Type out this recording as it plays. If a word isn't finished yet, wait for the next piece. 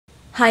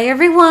Hi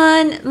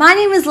everyone, my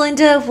name is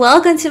Linda.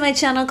 Welcome to my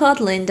channel called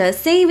Linda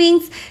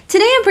Savings.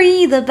 Today I'm bringing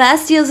you the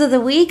best deals of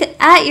the week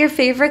at your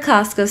favorite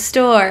Costco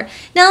store.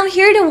 Now I'm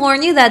here to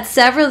warn you that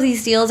several of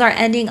these deals are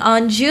ending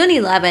on June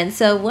 11th.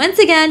 So once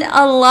again,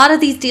 a lot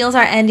of these deals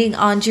are ending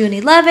on June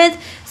 11th.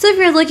 So if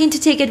you're looking to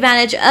take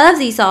advantage of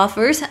these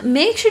offers,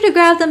 make sure to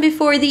grab them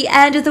before the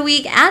end of the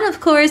week and of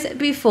course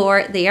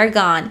before they are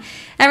gone.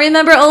 And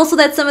remember also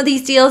that some of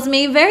these deals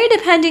may vary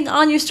depending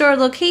on your store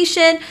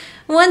location.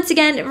 Once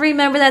again,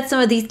 remember that some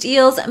of these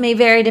deals may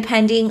vary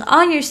depending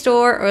on your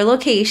store or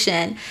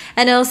location.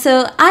 And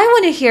also, I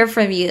want to hear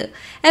from you.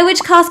 At which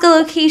Costco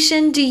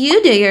location do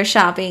you do your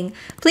shopping?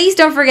 Please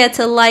don't forget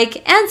to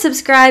like and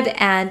subscribe,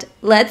 and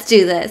let's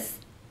do this.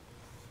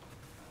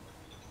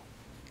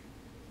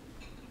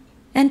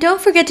 And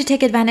don't forget to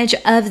take advantage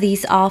of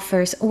these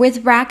offers.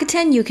 With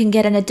Rakuten, you can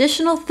get an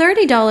additional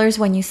 $30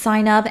 when you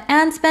sign up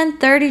and spend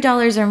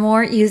 $30 or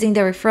more using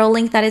the referral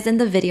link that is in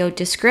the video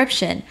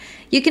description.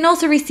 You can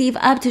also receive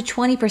up to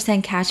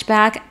 20% cash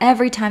back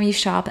every time you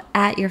shop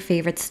at your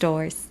favorite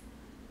stores.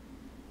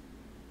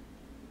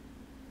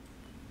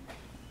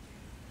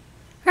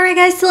 Alright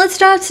guys, so let's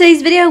start off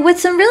today's video with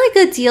some really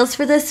good deals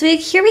for this week.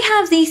 Here we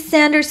have the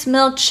Sanders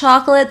milk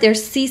chocolate,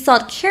 there's sea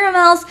salt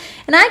caramels,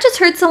 and I just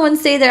heard someone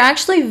say they're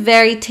actually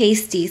very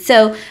tasty.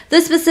 So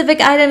this specific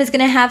item is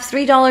going to have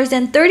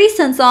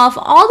 $3.30 off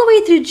all the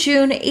way through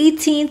June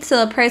 18th.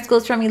 So the price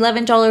goes from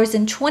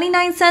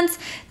 $11.29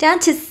 down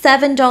to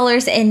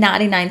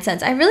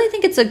 $7.99. I really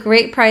think it's a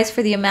great price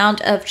for the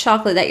amount of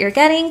chocolate that you're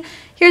getting.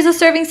 Here's a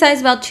serving size,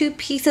 about 2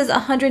 pieces,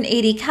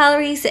 180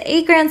 calories,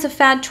 8 grams of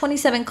fat,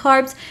 27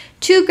 carbs,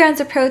 2 grams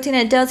of protein.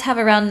 It does have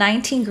around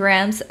 19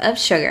 grams of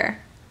sugar.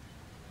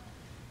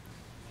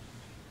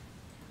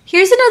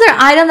 Here's another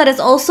item that is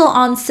also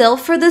on sale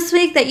for this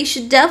week that you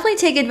should definitely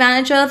take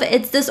advantage of.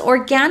 It's this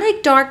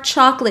organic dark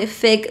chocolate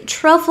fig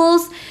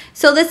truffles.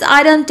 So this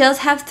item does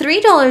have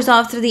 $3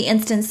 off through the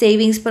instant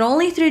savings, but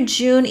only through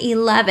June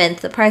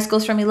 11th. The price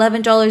goes from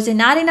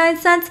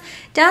 $11.99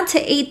 down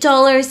to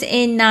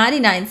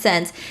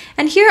 $8.99.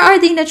 And here are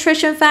the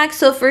nutrition facts.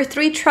 So for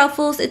 3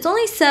 truffles, it's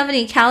only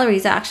 70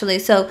 calories actually.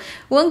 So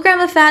 1 gram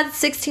of fat,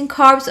 16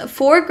 carbs,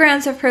 4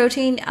 grams of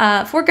protein,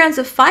 4 grams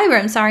of fiber,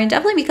 and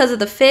definitely because of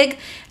the fig,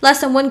 less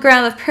than 1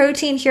 gram of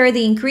protein. Here are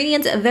the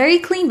ingredients, very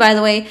clean by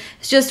the way.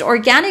 It's just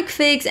organic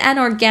figs and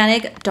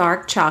organic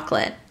dark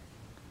chocolate.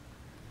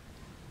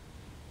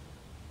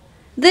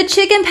 The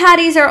chicken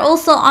patties are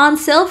also on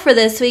sale for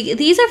this week.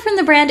 These are from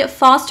the brand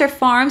Foster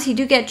Farms. You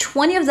do get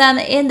 20 of them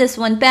in this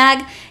one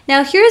bag.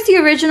 Now here's the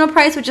original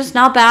price, which is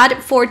not bad,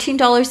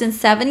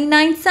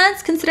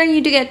 $14.79, considering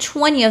you do get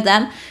 20 of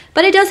them.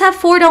 But it does have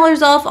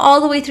 $4 off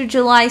all the way through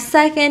July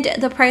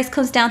 2nd. The price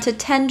comes down to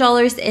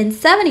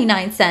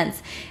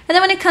 $10.79. And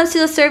then when it comes to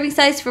the serving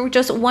size for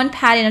just one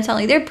patty, and I'm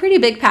telling you, they're pretty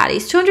big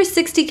patties.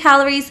 260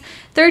 calories,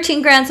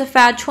 13 grams of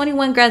fat,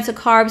 21 grams of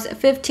carbs,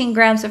 15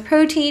 grams of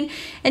protein.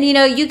 And you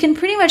know, you can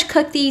pretty much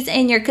cook these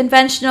in your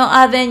conventional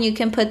oven. You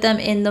can put them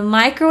in the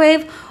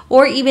microwave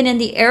or even in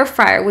the air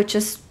fryer, which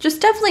is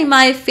just definitely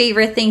my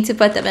favorite thing to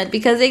put them in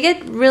because they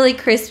get really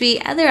crispy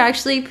and they're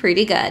actually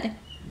pretty good.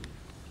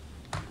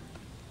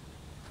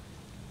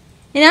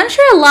 And I'm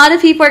sure a lot of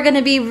people are going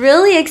to be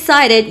really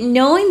excited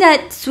knowing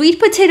that sweet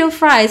potato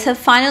fries have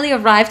finally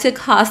arrived to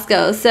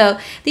Costco. So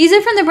these are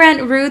from the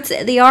brand Roots.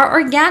 They are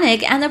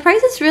organic and the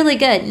price is really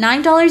good.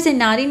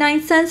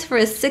 $9.99 for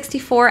a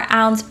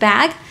 64-ounce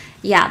bag.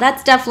 Yeah,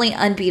 that's definitely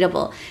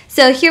unbeatable.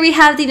 So here we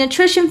have the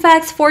nutrition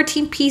facts,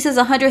 14 pieces,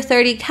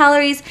 130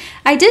 calories.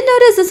 I did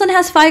notice this one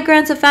has 5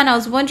 grams of fat, and I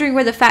was wondering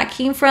where the fat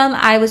came from.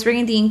 I was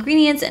reading the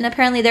ingredients, and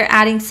apparently they're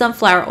adding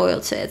sunflower oil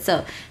to it.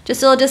 So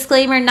just a little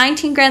disclaimer,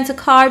 19 grams of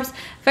carbs,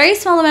 very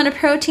small amount of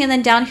protein, and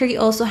then down here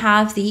you also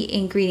have the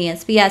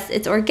ingredients. But yes,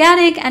 it's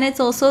organic, and it's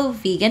also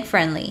vegan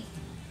friendly.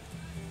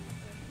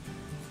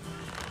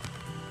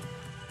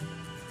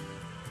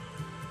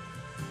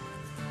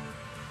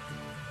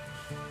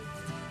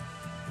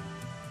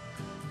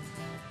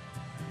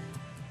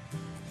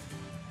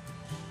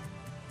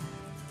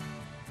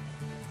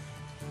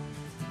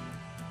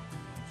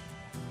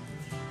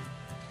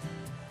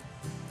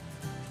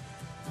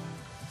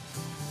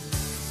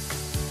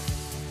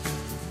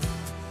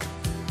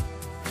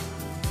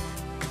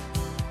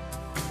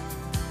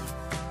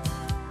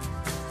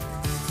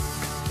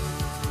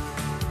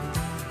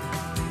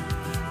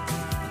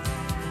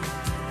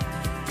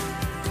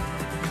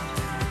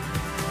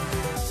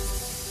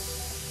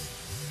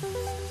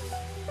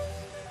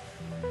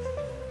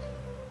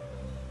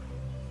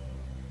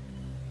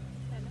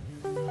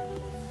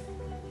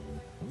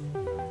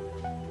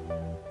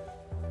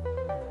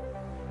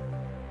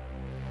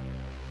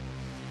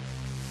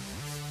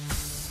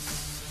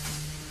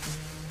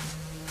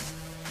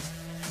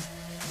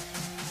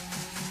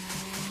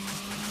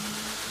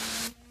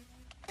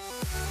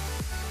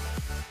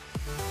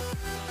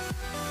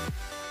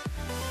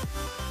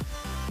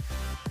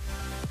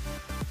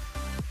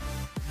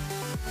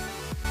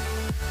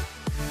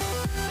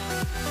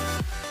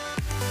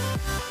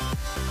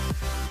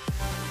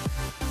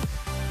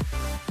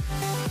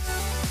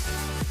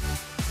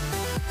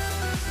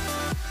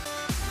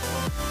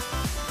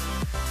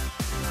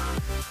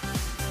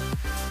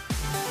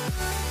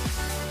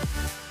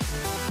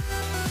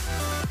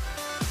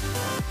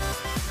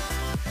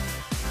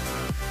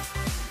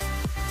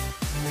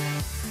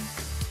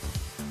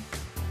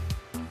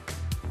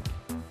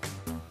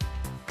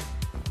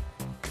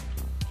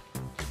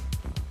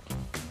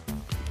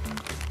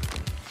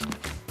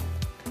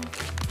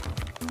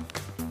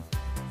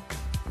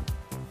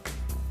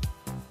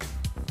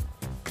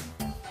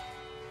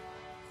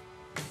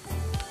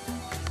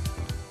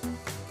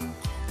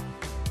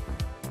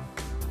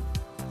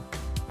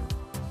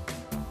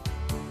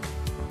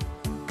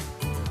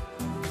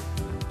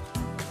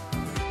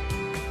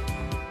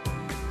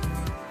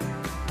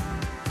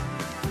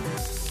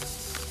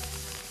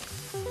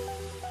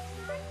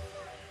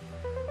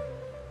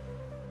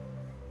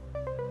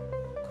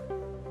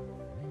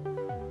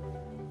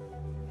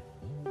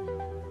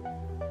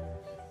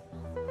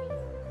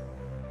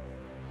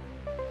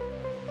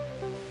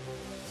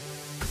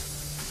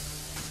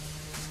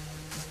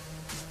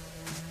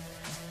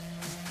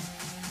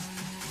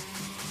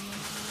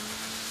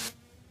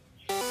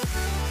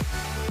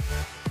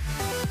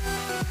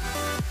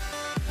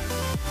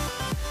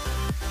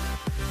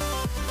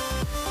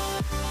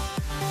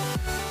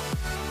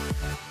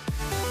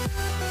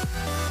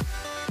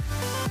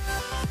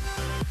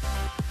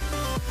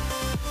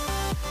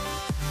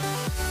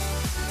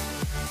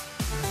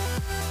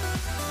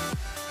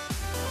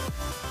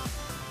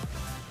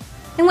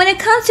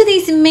 comes to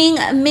these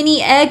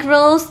mini egg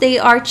rolls, they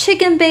are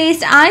chicken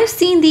based. I've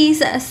seen these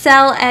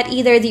sell at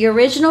either the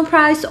original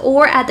price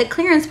or at the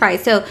clearance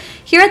price. So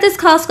here at this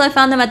Costco, I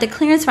found them at the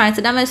clearance price,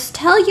 and I'm going to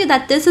tell you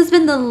that this has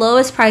been the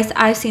lowest price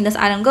I've seen this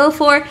item go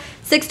for.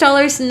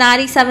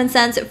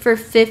 $6.97 for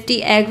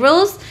 50 egg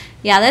rolls.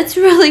 Yeah, that's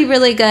really,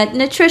 really good.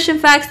 Nutrition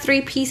facts,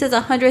 3 pieces,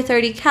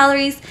 130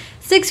 calories,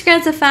 6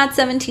 grams of fat,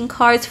 17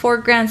 carbs, 4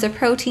 grams of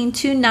protein,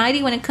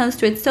 290 when it comes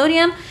to its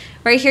sodium.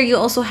 Right here, you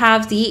also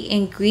have the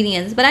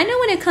ingredients. But I know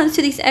when it comes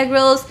to these egg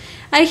rolls,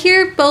 I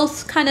hear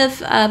both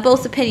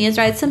both opinions,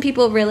 right? Some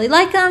people really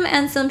like them,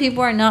 and some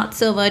people are not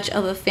so much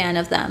of a fan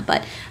of them.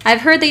 But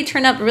I've heard they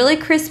turn up really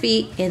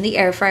crispy in the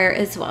air fryer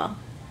as well.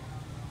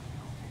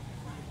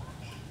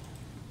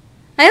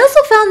 I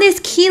also found this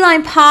key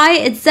lime pie.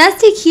 It's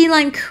zesty key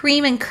lime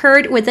cream and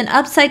curd with an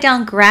upside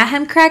down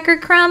graham cracker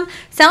crumb.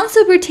 Sounds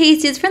super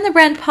tasty. It's from the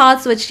brand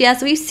Pots, which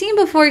yes, we've seen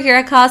before here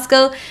at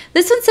Costco.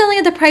 This one's selling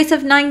at the price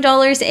of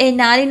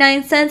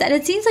 $9.99, and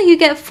it seems like you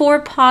get 4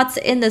 pots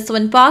in this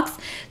one box.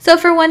 So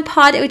for one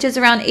pot, which is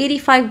around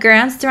 85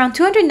 grams, it's around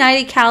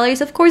 290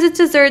 calories. Of course, it's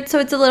dessert, so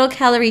it's a little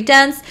calorie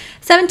dense.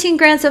 17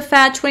 grams of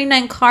fat,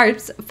 29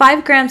 carbs,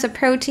 5 grams of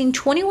protein,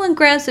 21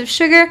 grams of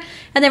sugar,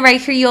 and then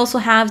right here you also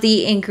have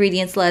the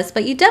ingredients list.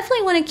 But you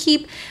definitely want to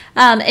keep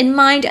in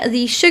mind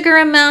the sugar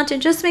amount,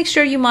 and just make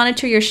sure you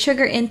monitor your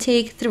sugar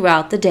intake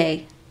throughout the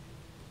day.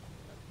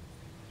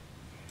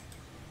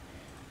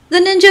 The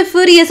Ninja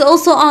Foodie is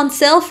also on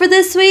sale for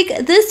this week.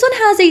 This one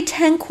has a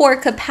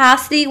 10-quart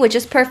capacity, which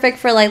is perfect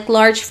for like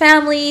large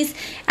families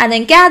and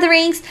then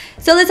gatherings.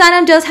 So this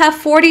item does have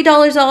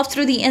 $40 off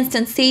through the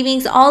instant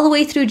savings all the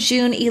way through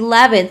June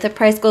 11th. The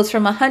price goes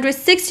from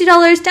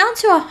 $160 down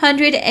to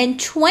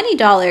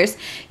 $120.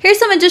 Here's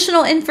some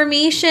additional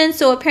information.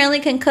 So apparently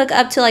it can cook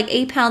up to like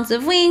 8 pounds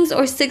of wings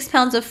or 6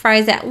 pounds of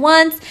fries at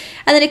once.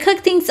 And then it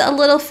cooks things a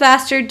little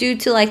faster due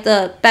to like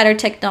the better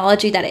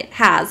technology that it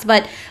has.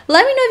 But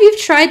let me know if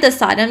you've tried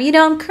this item. You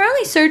know, I'm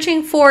currently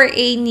searching for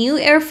a new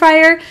air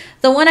fryer.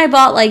 The one I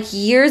bought like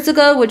years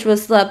ago, which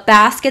was the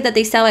basket that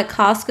they sell at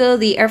Costco,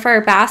 the air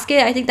fryer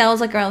basket, I think that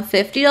was like around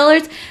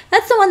 $50.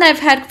 That's the one that I've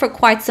had for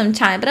quite some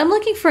time, but I'm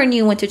looking for a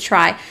new one to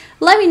try.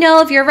 Let me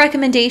know of your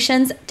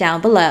recommendations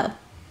down below.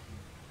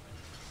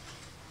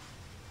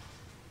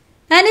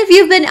 And if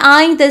you've been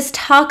eyeing this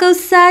taco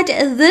set,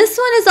 this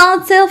one is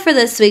on sale for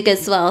this week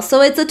as well.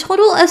 So it's a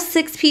total of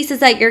 6 pieces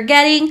that you're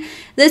getting.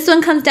 This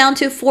one comes down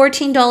to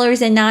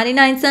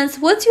 $14.99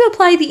 once you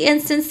apply the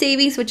instant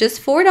savings, which is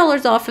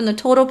 $4 off from the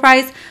total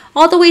price,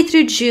 all the way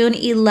through June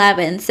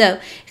 11th. So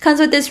it comes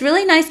with this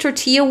really nice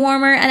tortilla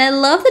warmer, and I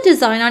love the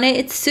design on it.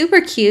 It's super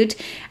cute.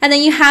 And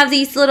then you have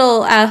these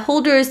little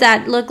holders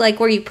that look like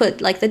where you put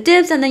like the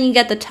dips, and then you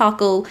get the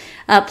taco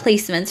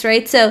placements,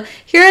 right? So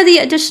here are the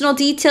additional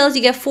details.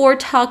 You get 4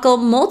 taco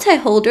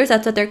multi-holders.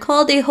 That's what they're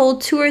called. They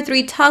hold 2 or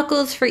 3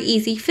 tacos for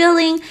easy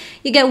filling.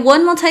 You get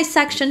 1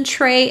 multi-section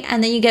tray,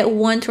 and then you get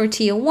 1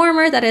 tortilla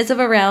warmer that is of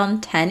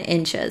around 10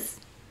 inches.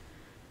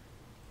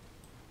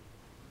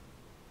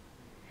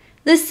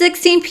 This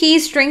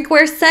 16-piece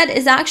drinkware set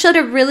is actually at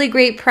a really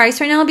great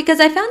price right now because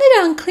I found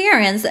it on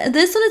clearance.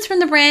 This one is from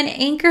the brand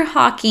Anchor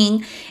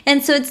Hawking,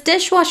 and so it's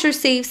dishwasher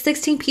safe,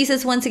 16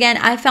 pieces. Once again,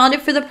 I found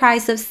it for the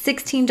price of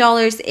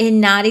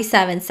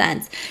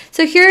 $16.97.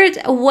 So here's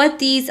what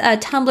these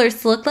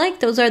tumblers look like.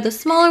 Those are the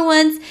smaller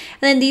ones, and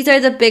then these are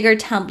the bigger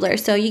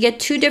tumblers. So you get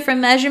 2 different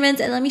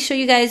measurements, and let me show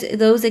you guys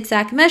those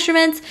exact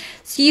measurements.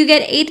 So you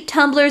get 8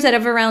 tumblers that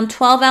have around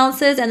 12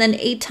 ounces, and then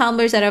 8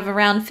 tumblers that have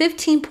around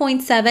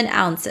 15.7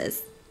 ounces.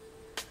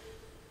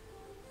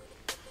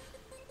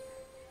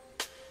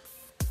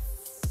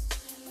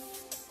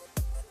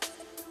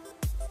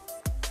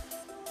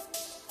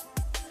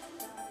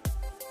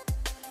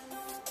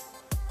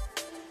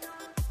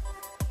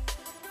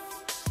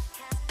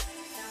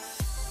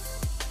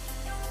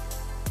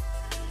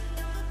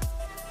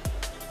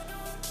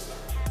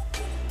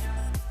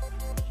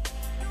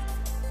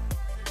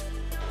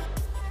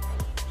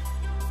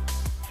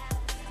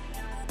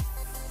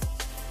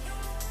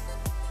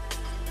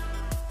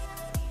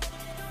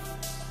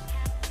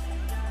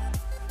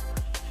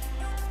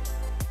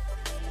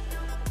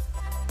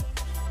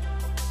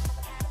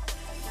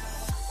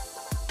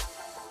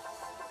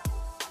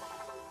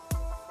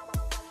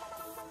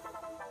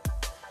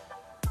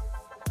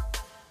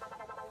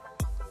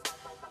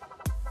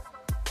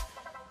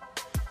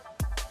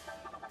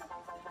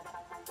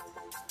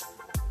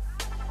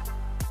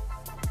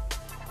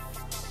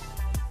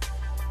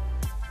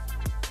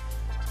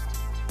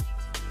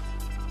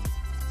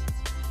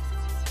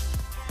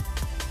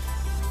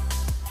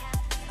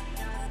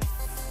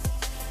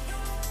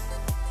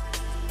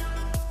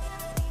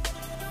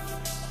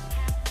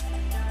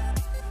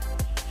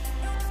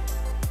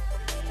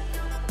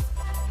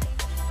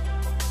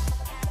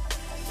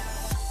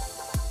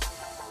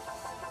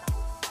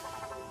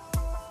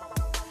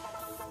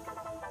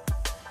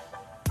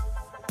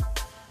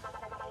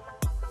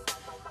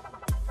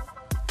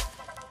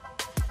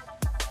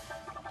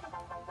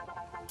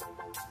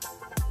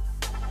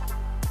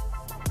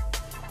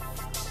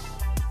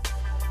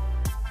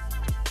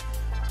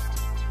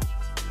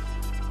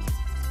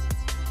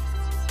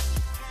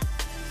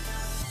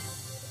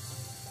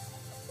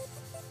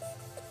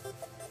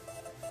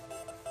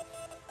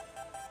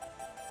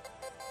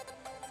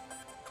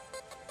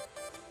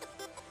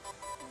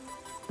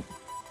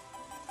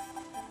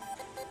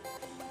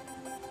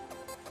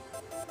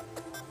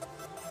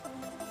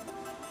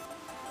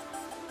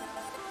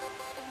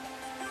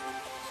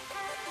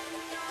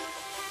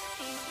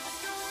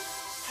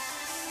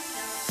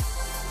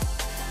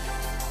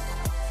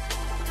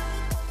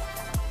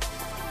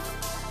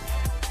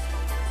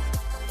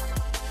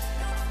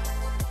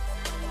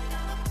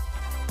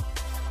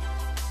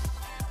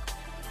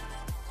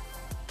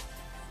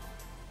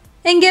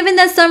 And given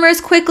that summer is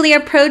quickly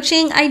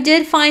approaching, I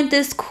did find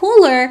this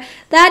cooler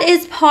that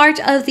is part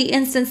of the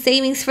instant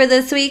savings for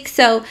this week.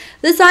 So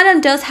this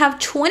item does have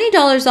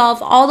 $20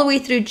 off all the way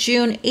through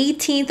June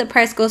 18th. The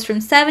price goes from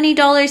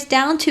 $70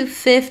 down to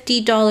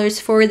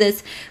 $50 for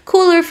this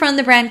cooler from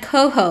the brand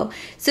Coho.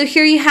 So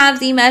here you have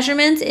the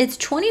measurements. It's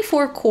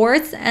 24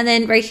 quarts, and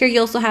then right here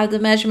you also have the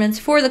measurements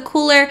for the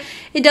cooler.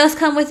 It does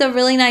come with a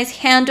really nice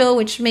handle,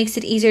 which makes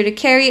it easier to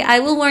carry. I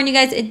will warn you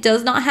guys, it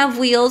does not have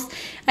wheels.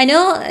 I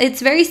know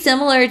it's very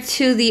similar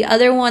to the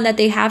other one that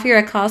they have here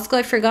at Costco.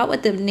 I forgot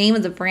what the name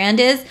of the brand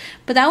is,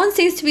 but that one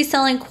seems to be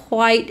selling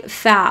quite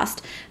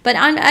fast. But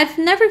I've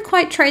never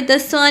quite tried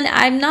this one.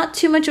 I'm not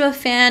too much of a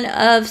fan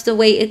of the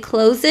way it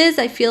closes.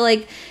 I feel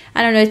like,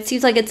 I don't know, it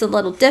seems like it's a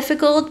little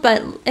difficult,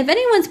 but if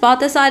anyone's bought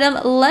this item,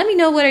 let me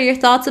know what are your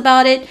thoughts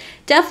about it.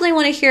 Definitely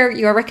want to hear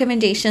your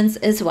recommendations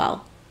as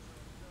well.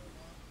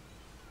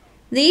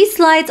 These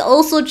slides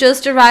also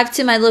just arrived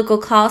to my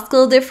local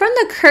Costco. They're from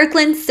the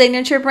Kirkland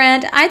Signature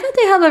brand. I thought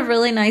they have a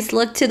really nice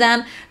look to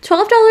them.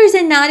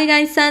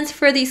 $12.99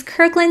 for these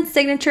Kirkland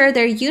Signature.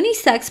 They're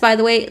unisex, by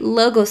the way,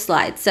 logo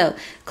slides. So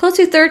close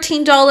to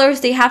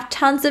 $13. They have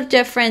tons of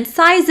different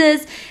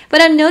sizes,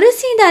 but I'm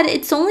noticing that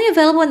it's only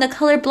available in the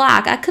color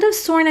black. I could have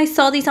sworn I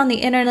saw these on the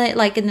internet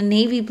like in the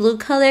navy blue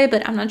color,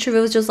 but I'm not sure if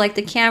it was just like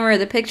the camera or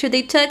the picture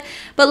they took.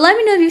 But let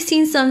me know if you've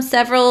seen some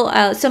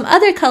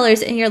other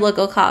colors in your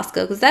local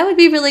Costco, because that would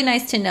be really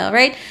nice to know,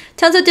 right?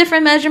 Tons of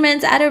different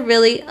measurements at a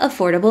really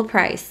affordable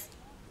price.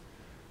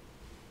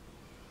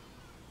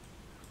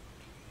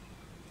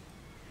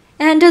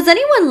 And does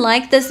anyone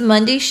like this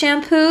Monday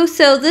shampoo?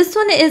 So this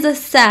one is a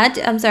set.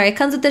 It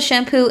comes with the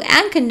shampoo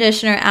and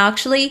conditioner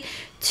actually.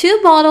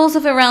 2 bottles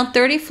of around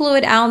 30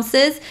 fluid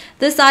ounces.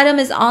 This item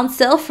is on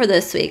sale for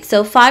this week.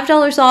 So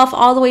 $5 off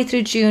all the way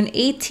through June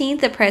 18th.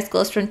 The price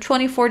goes from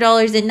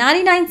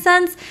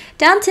 $24.99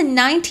 down to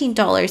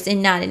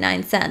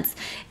 $19.99.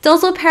 It's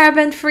also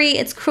paraben free,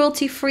 it's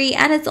cruelty free,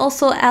 and it's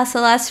also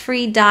SLS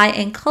free, dye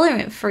and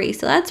colorant free.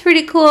 So that's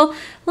pretty cool.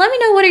 Let me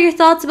know what are your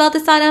thoughts about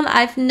this item.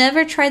 I've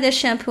never tried this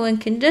shampoo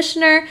and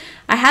conditioner.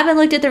 I haven't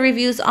looked at the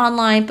reviews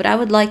online, but I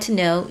would like to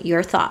know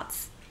your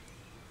thoughts.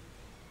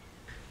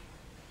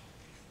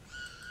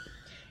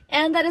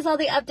 And that is all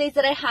the updates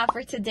that I have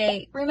for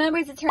today.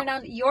 Remember to turn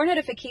on your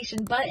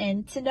notification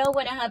button to know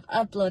when I have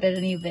uploaded a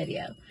new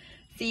video.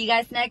 See you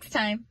guys next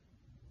time.